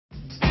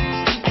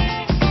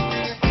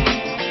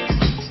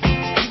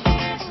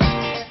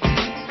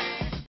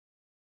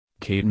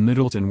Kate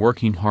Middleton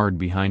working hard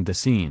behind the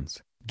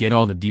scenes. Get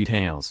all the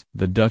details.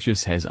 The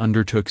Duchess has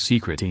undertook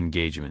secret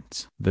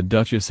engagements. The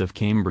Duchess of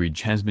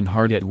Cambridge has been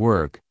hard at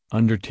work,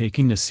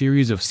 undertaking a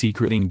series of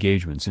secret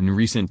engagements in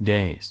recent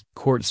days.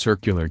 Court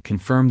circular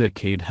confirmed that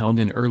Kate held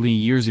an early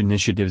years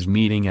initiatives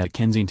meeting at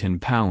Kensington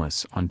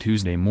Palace on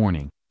Tuesday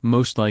morning,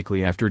 most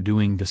likely after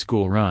doing the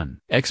school run.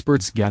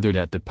 Experts gathered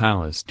at the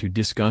palace to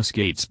discuss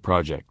Kate's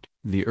project,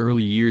 the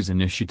Early Years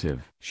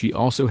Initiative. She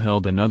also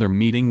held another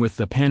meeting with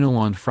the panel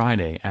on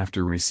Friday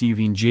after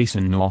receiving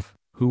Jason Knopf,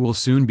 who will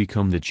soon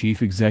become the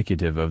chief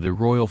executive of the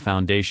Royal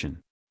Foundation.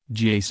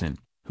 Jason,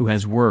 who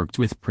has worked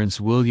with Prince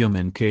William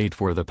and Kate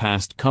for the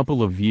past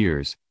couple of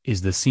years,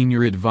 is the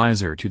senior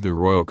advisor to the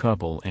royal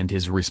couple, and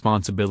his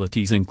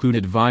responsibilities include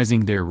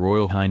advising their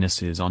Royal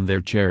Highnesses on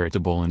their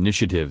charitable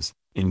initiatives,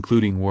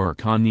 including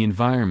work on the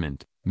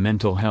environment,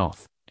 mental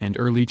health, and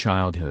early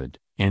childhood,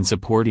 and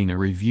supporting a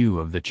review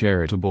of the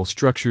charitable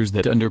structures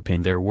that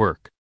underpin their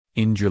work.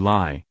 In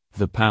July,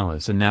 the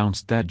palace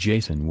announced that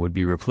Jason would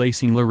be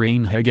replacing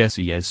Lorraine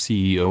Hegesey as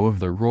CEO of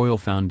the Royal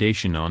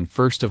Foundation on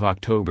 1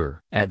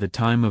 October. At the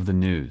time of the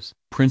news,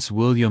 Prince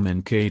William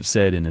and Kate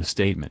said in a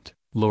statement,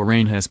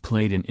 "Lorraine has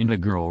played an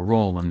integral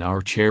role in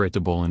our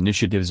charitable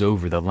initiatives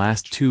over the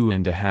last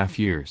 2.5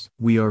 years.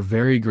 We are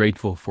very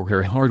grateful for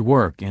her hard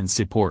work and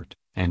support,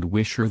 and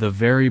wish her the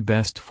very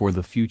best for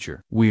the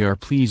future. We are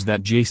pleased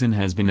that Jason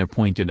has been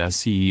appointed as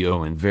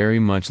CEO and very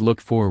much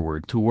look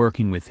forward to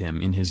working with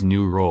him in his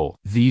new role."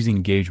 These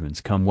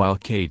engagements come while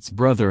Kate's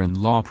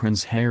brother-in-law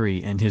Prince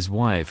Harry and his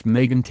wife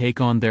Meghan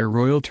take on their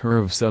royal tour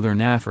of southern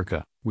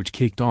Africa, which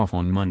kicked off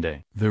on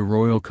Monday. The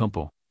royal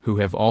couple, who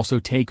have also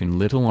taken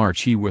little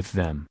Archie with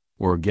them,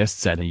 were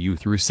guests at a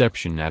youth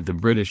reception at the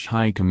British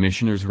High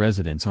Commissioner's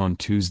residence on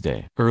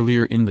Tuesday.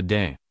 Earlier in the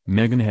day,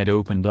 Meghan had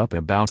opened up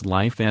about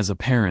life as a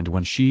parent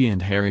when she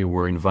and Harry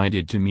were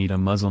invited to meet a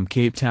Muslim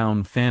Cape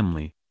Town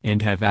family,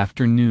 and have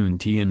afternoon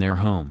tea in their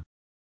home.